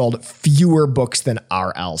 Tolkien has sold fewer books than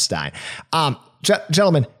R.L. Stein.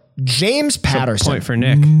 Gentlemen, James Patterson. Point for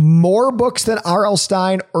Nick. More books than R.L.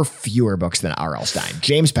 Stein or fewer books than R.L. Stein?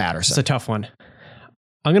 James Patterson. It's a tough one.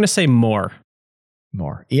 I'm going to say more.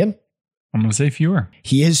 More. Ian? I'm going to say fewer.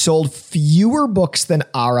 He has sold fewer books than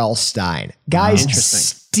R.L. Stein. Guys, Interesting.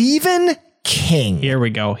 Stephen King. Here we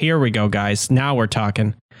go, guys. Now we're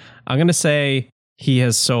talking. I'm going to say he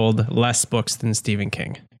has sold less books than Stephen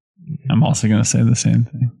King. I'm also going to say the same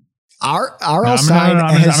thing. R.L. Stein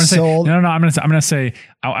has sold. I'm going to say.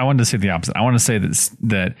 I wanted to say the opposite. I want to say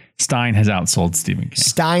that Stein has outsold Stephen King.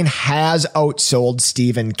 Stein has outsold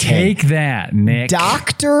Stephen King. Take that, Nick.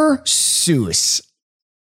 Dr. Seuss.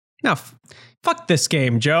 Now, fuck this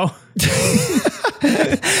game, Joe.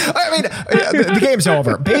 I mean, the game's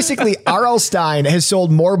over. Basically, R.L. Stein has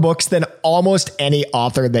sold more books than almost any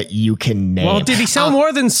author that you can name. Well, did he sell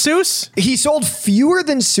more than Seuss? He sold fewer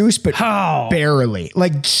than Seuss, but How? barely.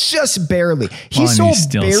 Like, just barely. He Well, and sold he's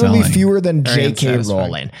still barely selling. fewer than Very J.K.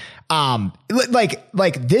 unsatisfying. Rowling.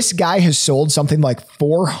 Like this guy has sold something like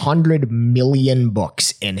 400 million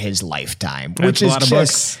books in his lifetime, which That's a is lot of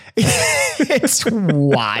just, it's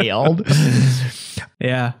wild.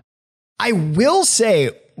 Yeah. I will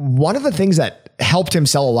say one of the things that helped him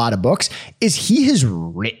sell a lot of books is he has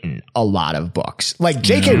written a lot of books. Like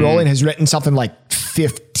J.K. Rowling has written something like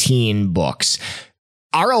 15 books.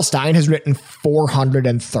 R.L. Stein has written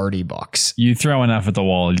 430 books. You throw enough at the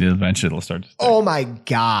wall, eventually it'll start to stick. Oh my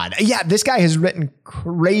God. Yeah, this guy has written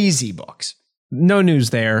crazy books. No news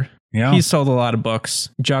there. Yeah. He's sold a lot of books.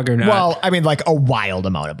 Juggernaut. Well, I mean, like a wild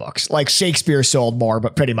amount of books. Like Shakespeare sold more,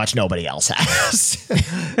 but pretty much nobody else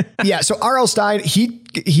has. Yeah. So R.L. Stein,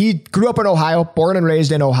 he grew up in Ohio, born and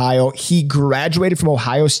raised in Ohio. He graduated from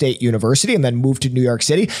Ohio State University and then moved to New York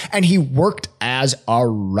City. And he worked as a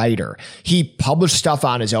writer. He published stuff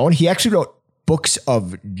on his own. He actually wrote books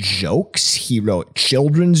of jokes. He wrote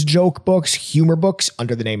children's joke books, humor books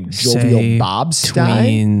under the name Jovial Bob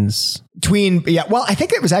Stein. Tweens. Yeah. Well, I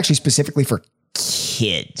think it was actually specifically for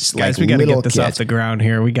kids. Guys, like we got to little get this kids. off the ground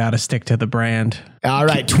here. We got to stick to the brand. All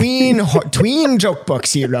right. Tween joke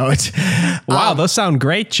books he wrote. Wow, those sound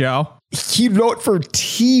great, Joe. He wrote for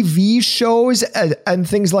TV shows and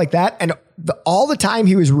things like that. And all the time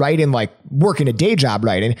he was writing, like working a day job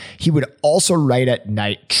writing, he would also write at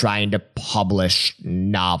night trying to publish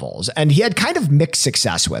novels. And he had kind of mixed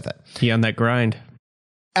success with it. He on that grind.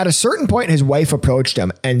 At a certain point, his wife approached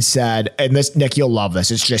him and said, and this, Nick, you'll love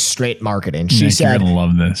this. It's just straight marketing. She Nick, said, you're gonna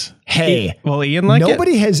love this. hey, Will Ian like it?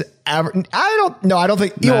 nobody has ever, I don't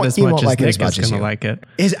think, Not as much as like it Nick as much is as going to you. like it.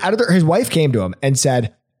 His editor, his wife came to him and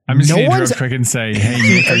said, I'm just no gonna one's interrupt quick and say, hey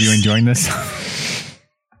Nick, are you enjoying this?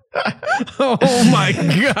 Oh my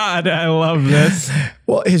God, I love this.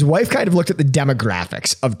 well, his wife kind of looked at the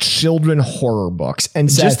demographics of children horror books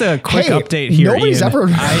and said, Just a quick hey, update here, nobody's Ian. ever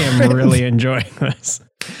I am really enjoying this.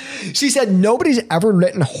 She said, nobody's ever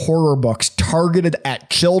written horror books targeted at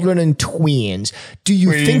children and tweens. Do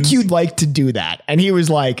you think you'd like to do that? And he was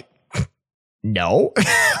like, no,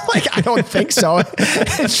 like, I don't think so.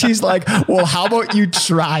 And she's like, well, how about you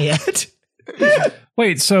try it?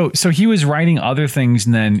 Wait, so he was writing other things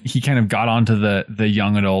and then he kind of got onto the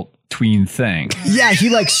young adult tween thing. Yeah, he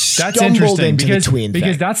like That's stumbled interesting into because, the tween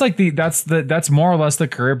because thing. that's more or less the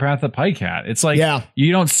career path that Pike had. It's like Yeah.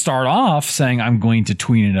 you don't start off saying I'm going to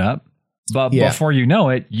tween it up, but Yeah. before you know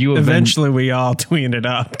it, you have Eventually, we all tween it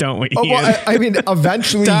up, don't we? Oh, Ian? well, I mean,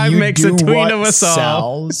 eventually Time you makes do a tween what of us all.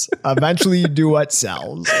 sells. Eventually you do what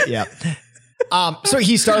sells. Yeah. So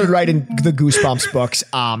he started writing the Goosebumps books.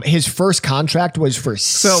 His first contract was for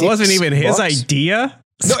So it wasn't 6 even his books. idea?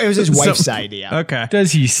 No, it was his So- wife's idea. Okay.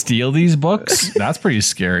 Does he steal these books? That's pretty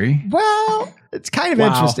scary. Well, it's kind of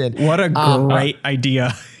Wow. interesting. What a great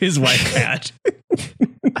idea his wife had.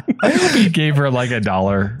 He gave her like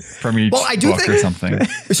 $1 from each Well, I do book think- or something.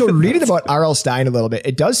 So reading about R.L. Stine a little bit,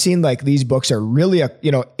 it does seem like these books are really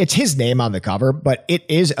it's his name on the cover, but it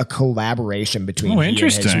is a collaboration between he and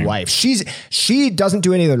his interesting. wife. She doesn't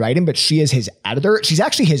do any of the writing, but she is his editor. She's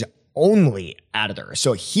actually his only editor.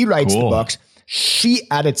 So he writes the Cool. books. She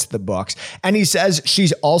edits the books, and he says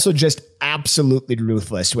she's also just absolutely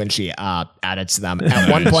ruthless when she edits them. At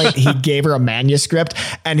one point, he gave her a manuscript,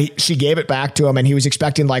 and she gave it back to him, and he was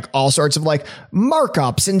expecting like all sorts of like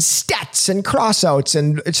markups and stats and crossouts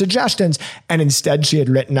and suggestions, and instead she had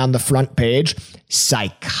written on the front page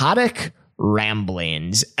psychotic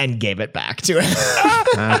ramblings and gave it back to him.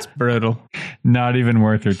 That's brutal. Not even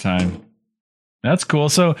worth her time. That's cool.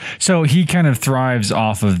 So he kind of thrives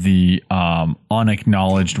off of the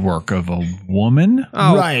unacknowledged work of a woman.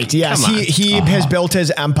 Oh, Right. Yes. come on. He has built his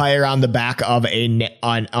empire on the back of an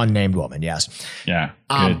unnamed woman. Yes. Yeah.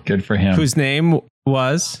 Good for him. Whose name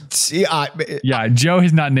was See, Yeah. Joe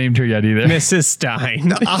has not named her yet either. Mrs. Stein.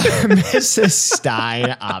 Mrs.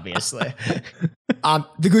 Stein, obviously.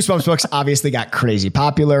 The Goosebumps books obviously got crazy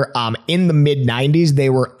popular. In the mid 90s,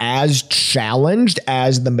 they were as challenged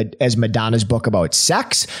as Madonna's book about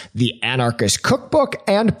sex, The Anarchist Cookbook,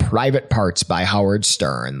 and Private Parts by Howard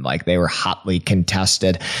Stern. Like they were hotly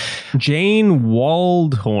contested. Jane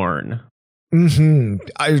Waldhorn.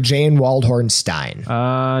 Jane Waldhorn Stein.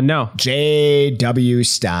 No. J.W.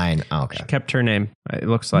 Stein. Okay. Kept her name, it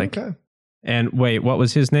looks like. Okay. And wait, what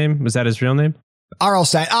was his name? Was that his real name? R.L.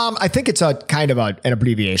 Stein. I think it's a kind of an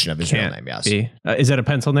abbreviation of his real name. Yes. Be. Is that a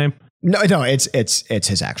pencil name? No, it's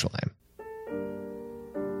his actual name.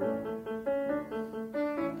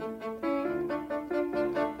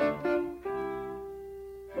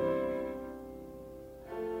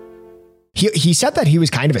 He said that he was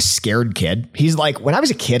kind of a scared kid. He's like, when I was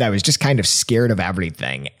a kid, I was just kind of scared of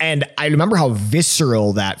everything. And I remember how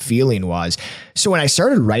visceral that feeling was. So when I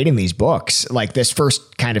started writing these books, like this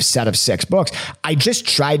first kind of set of 6 books, I just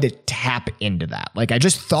tried to tap into that. Like I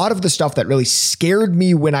just thought of the stuff that really scared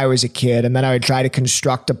me when I was a kid. And then I would try to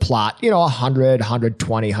construct a plot, 100,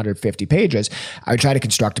 120, 150 pages. I would try to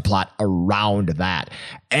construct a plot around that.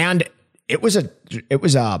 And it was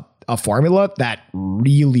a formula that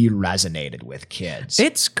really resonated with kids.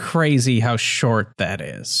 It's crazy how short that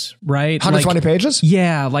is, right? 120 pages?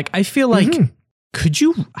 Yeah, like I feel like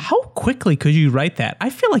how quickly could you write that? I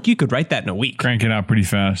feel like you could write that in a week. Crank it out pretty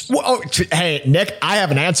fast. Well, hey, Nick, I have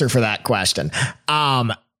an answer for that question.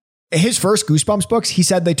 His first Goosebumps books, he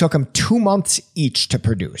said they took him 2 months each to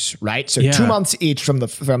produce, right? So 2 months each from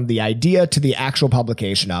the idea to the actual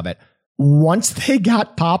publication of it. Once they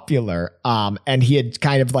got popular, and he had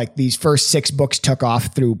kind of like these first 6 books took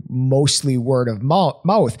off through mostly word of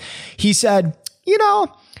mouth, he said, I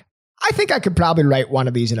think I could probably write one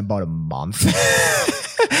of these in about a month.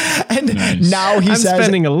 And now he says, I'm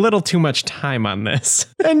spending a little too much time on this.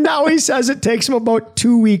 and now he says it takes him about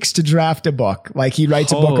 2 weeks to draft a book. Like he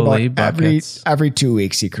writes a book Holy about buckets. every 2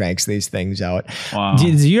 weeks. He cranks these things out. Wow.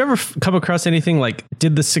 Did you ever come across anything like,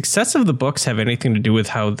 did the success of the books have anything to do with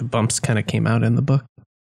how the bumps kind of came out in the book?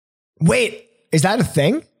 Wait, is that a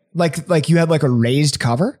thing? Like you had like a raised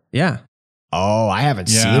cover? Yeah. Oh, I haven't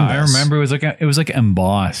seen this. Yeah, I remember it was like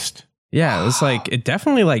embossed. Yeah, it was like, it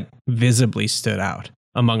definitely like visibly stood out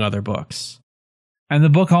among other books. And the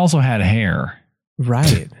book also had hair.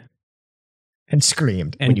 Right. And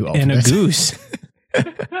screamed when you opened and a it. goose.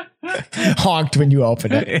 Honked when you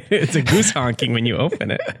opened it. It's a goose honking when you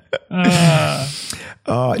open it.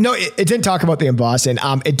 No, it didn't talk about the embossing.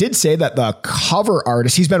 It did say that the cover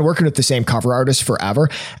artist, he's been working with the same cover artist forever.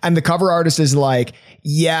 And the cover artist is like,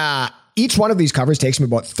 yeah, each one of these covers takes me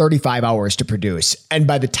about 35 hours to produce. And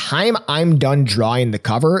by the time I'm done drawing the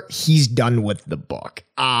cover, he's done with the book.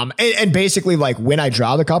 And basically like when I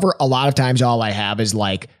draw the cover, a lot of times all I have is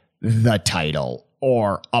like the title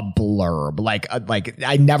or a blurb. Like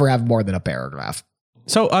I never have more than a paragraph.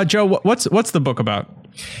 So, Joe, what's the book about?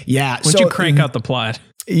 Yeah. Would you crank out the plot?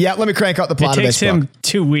 Yeah, let me crank out the plot It of takes this book. him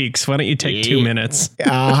 2 weeks. Why don't you take 2 minutes?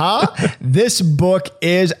 This book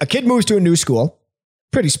is a kid moves to a new school.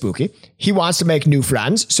 Pretty spooky. He wants to make new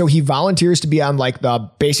friends, so he volunteers to be on like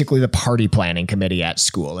basically the party planning committee at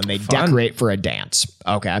school, and they decorate for a dance.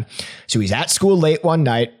 Okay. So he's at school late one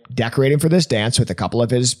night, decorating for this dance with a couple of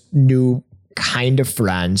his new kind of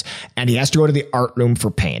friends, and he has to go to the art room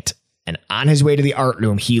for paint. And on his way to the art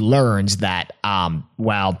room, he learns that,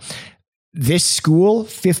 this school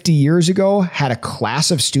 50 years ago had a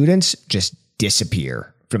class of students just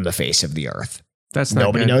disappear from the face of the earth. That's not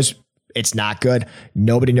Nobody good. knows. It's not good.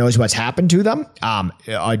 Nobody knows what's happened to them.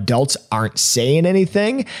 Adults aren't saying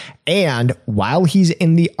anything. And while he's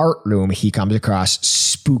in the art room, he comes across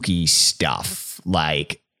spooky stuff.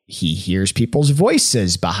 Like he hears people's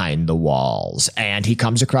voices behind the walls, and he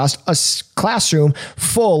comes across a classroom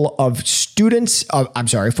full of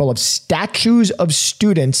full of statues of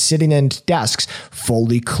students sitting in desks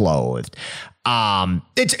fully clothed. And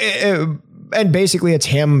basically it's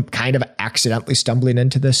him kind of accidentally stumbling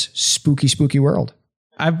into this spooky world.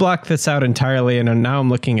 I've blocked this out entirely, and now I'm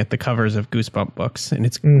looking at the covers of Goosebump books, and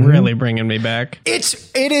it's really bringing me back. It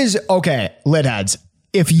is okay, Litheads.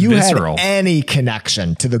 If you Visceral. had any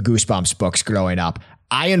connection to the Goosebumps books growing up,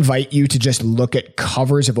 I invite you to just look at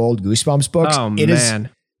covers of old Goosebumps books. Oh, man.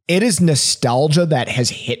 It is nostalgia that has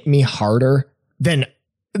hit me harder than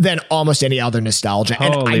almost any other nostalgia.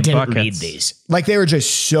 And Holy I didn't buckets. read these. Like, they were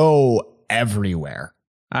just so everywhere.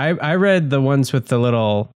 I read the ones with the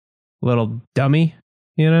little dummy,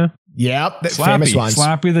 you know? Yep, the Slappy, famous ones.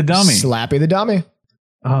 Slappy the dummy. Slappy the dummy.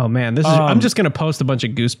 Oh man, this is. I'm just gonna post a bunch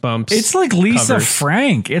of Goosebumps. It's like Lisa covers.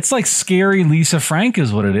 Frank. It's like scary Lisa Frank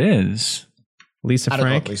is what it is. Lisa I don't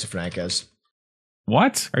know Frank. what Lisa Frank is.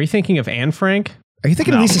 What? Are you thinking of Anne Frank? Are you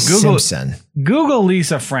thinking No, of Lisa Google- Simpson? Google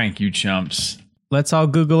Lisa Frank, you chumps. Let's all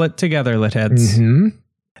Google it together, Litheads. Mm-hmm.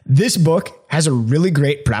 This book has a really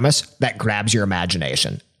great premise that grabs your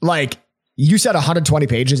imagination. Like, you said 120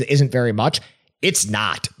 pages isn't very much. It's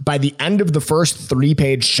not. By the end of the first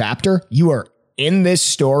 3-page chapter, you are in this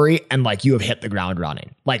story and like you have hit the ground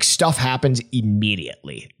running. Like, stuff happens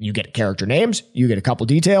immediately. You get character names, you get a couple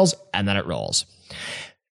details, and then it rolls.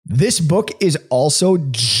 This book is also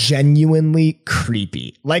genuinely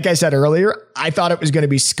creepy. Like I said earlier, I thought it was going to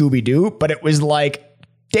be Scooby-Doo, but it was like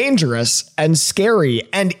dangerous and scary.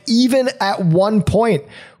 And even at one point,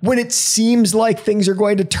 when it seems like things are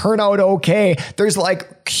going to turn out okay, there's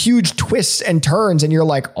like huge twists and turns, and you're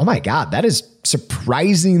like, oh my God, that is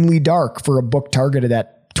surprisingly dark for a book targeted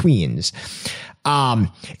at tweens.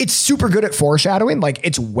 It's super good at foreshadowing. Like,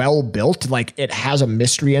 it's well built. Like, it has a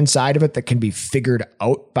mystery inside of it that can be figured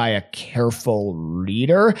out by a careful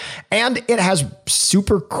reader. And it has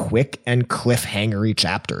super quick and cliffhangery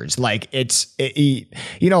chapters. Like,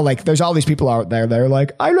 like there's all these people out there that are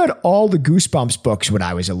like, I read all the Goosebumps books when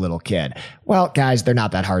I was a little kid. Well, guys, they're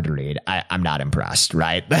not that hard to read. I'm not impressed,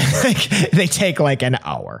 right? They take like an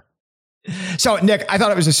hour. So, Nick, I thought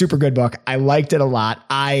it was a super good book. I liked it a lot.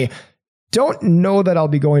 I don't know that I'll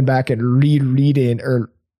be going back and reading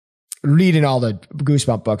all the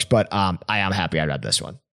Goosebump books, but I am happy I read this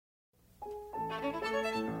one.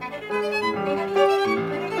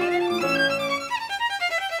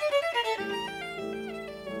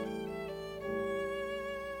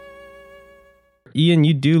 Ian,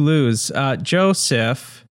 you do lose.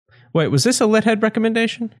 Joseph, wait, was this a Lithead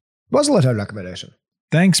recommendation? Was a Lithead recommendation.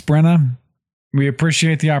 Thanks, Brenna. We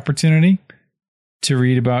appreciate the opportunity to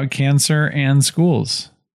read about cancer and schools.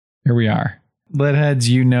 Here we are. Litheads,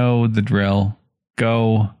 you know the drill.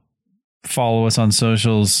 Go follow us on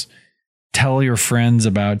socials. Tell your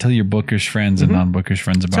bookish friends and non-bookish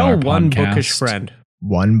friends about our podcast. Tell one bookish friend.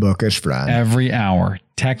 One bookish friend. Every hour.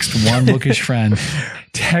 Text one bookish friend.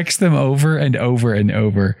 Text them over and over and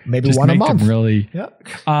over. Maybe just one a make month. Them really,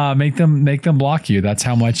 Yep. make them block you. That's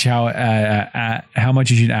how much you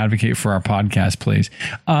should advocate for our podcast, please.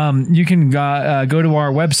 You can go to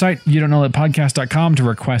our website, youdon'tknowthatpodcast.com, to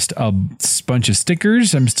request a bunch of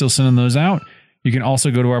stickers. I'm still sending those out. You can also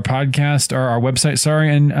go to our podcast or our website,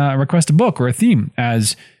 and request a book or a theme,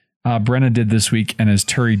 as Brenna did this week and as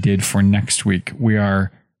Turi did for next week. We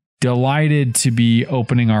are delighted to be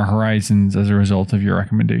opening our horizons as a result of your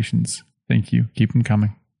recommendations. Thank you. Keep them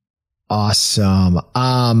coming. Awesome.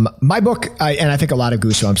 My book, and I think a lot of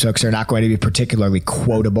Goosebumps books are not going to be particularly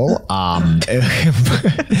quotable.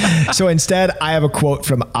 So instead, I have a quote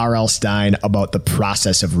from R.L. Stine about the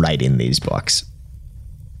process of writing these books.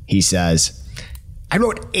 He says, I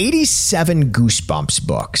wrote 87 Goosebumps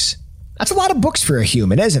books. That's a lot of books for a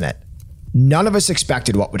human, isn't it? None of us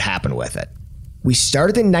expected what would happen with it. We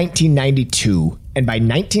started in 1992, and by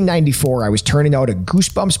 1994, I was turning out a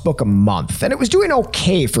Goosebumps book a month, and it was doing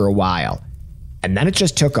okay for a while. And then it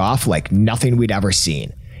just took off like nothing we'd ever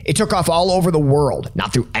seen. It took off all over the world,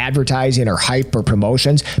 not through advertising or hype or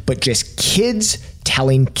promotions, but just kids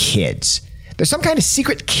telling kids. There's some kind of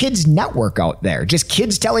secret kids network out there, just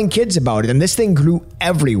kids telling kids about it, and this thing grew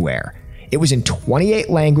everywhere. It was in 28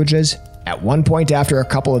 languages. At one point, after a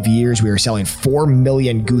couple of years, we were selling 4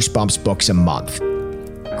 million Goosebumps books a month.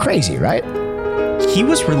 Crazy, right? He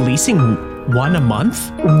was releasing One a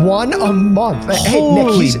month? One a month. Hey, Nick,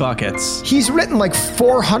 Holy buckets. he's written like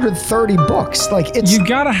 430 books. Like it's You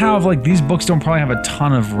gotta have like these books don't probably have a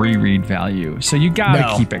ton of reread value, so you gotta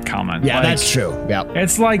No. keep it coming. yeah, Like, that's true. Yeah.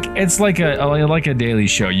 It's like a daily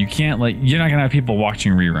show. You can't you're not gonna have people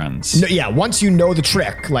watching reruns. No, yeah, once you know the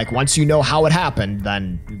trick, like once you know how it happened,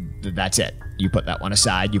 then that's it. You put that one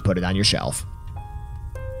aside, you put it on your shelf.